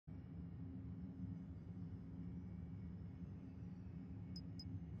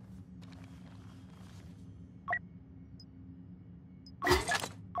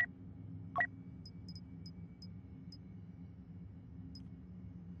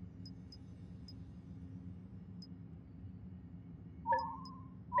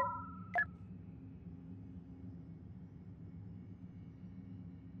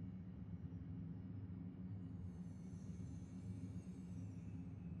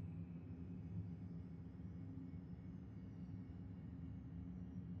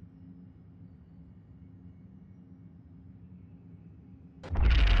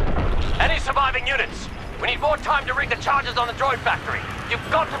arriving units. We need more time to rig the charges on the droid factory.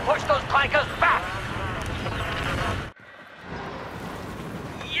 You've got to push those clankers back!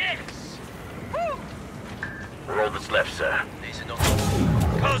 Yes! Woo! We're all that's left, sir. These are not...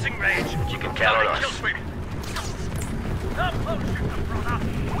 Closing range. You can count on Kill us. streak.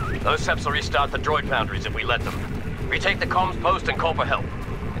 Those Seps will restart the droid foundries if we let them. Retake the comms post and call for help.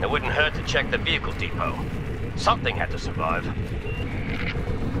 And it wouldn't hurt to check the vehicle depot. Something had to survive.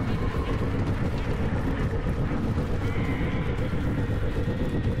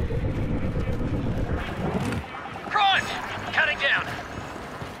 Prime! Counting down.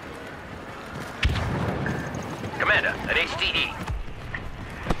 Commander, at HTE.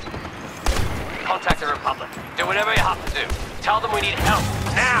 Contact the Republic. Do whatever you have to do. Tell them we need help.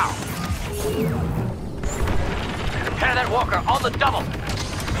 Now! Repair that walker on the double.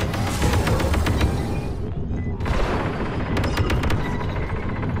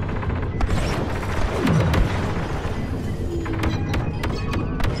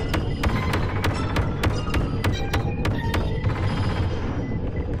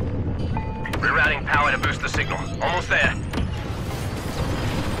 Rerouting power to boost the signal. Almost there.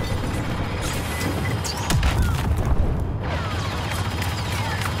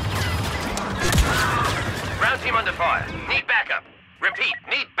 Ground team under fire. Need backup. Repeat,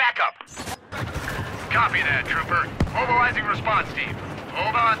 need backup. Copy that, trooper. Mobilizing response team.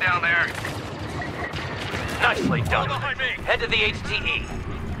 Hold on down there. Nicely done. Behind me. Head to the HTE.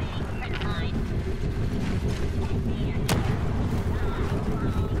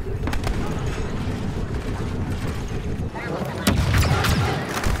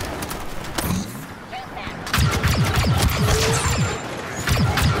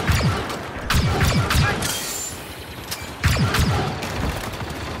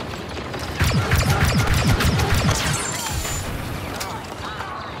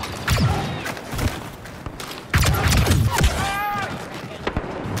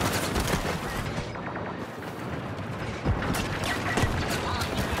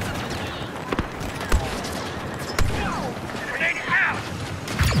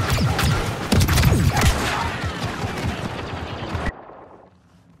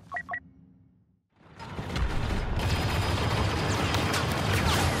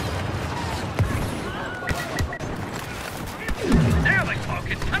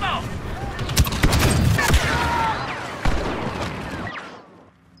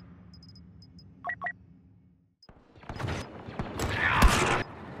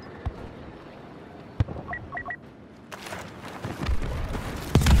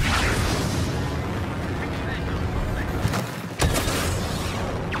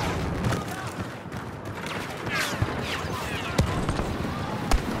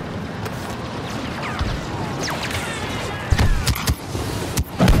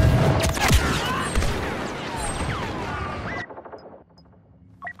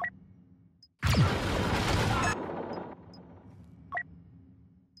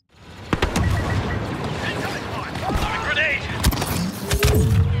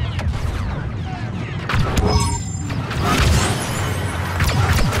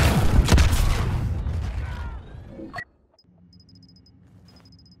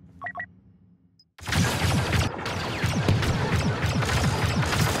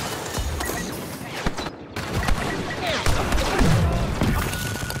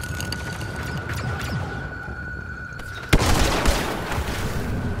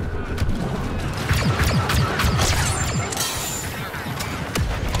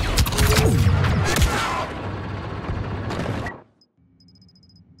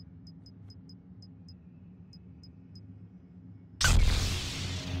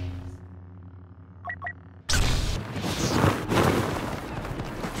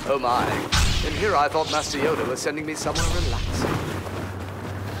 Oh my. And here I thought Master Yoda was sending me somewhere relaxing.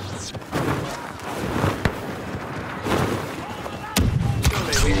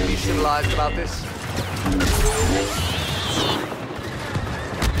 Surely we need to be civilized about this.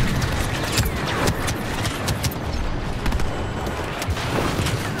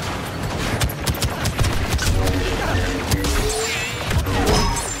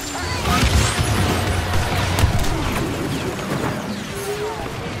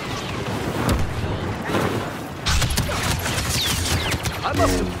 I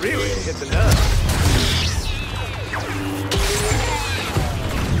must have really hit the nerve.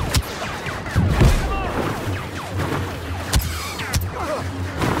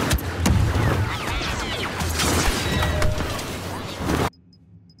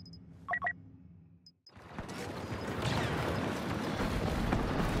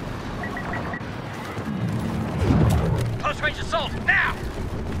 Close range assault, now!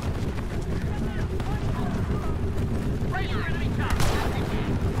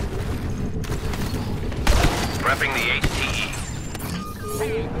 Prepping the HTE.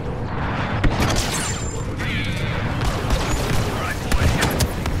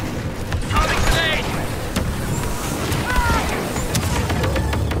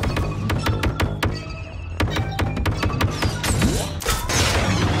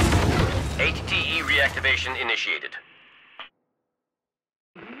 HTE reactivation initiated.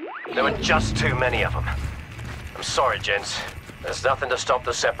 There were just too many of them. I'm sorry, gents. There's nothing to stop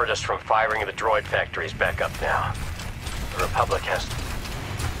the Separatists from firing the droid factories back up now. The Republic has to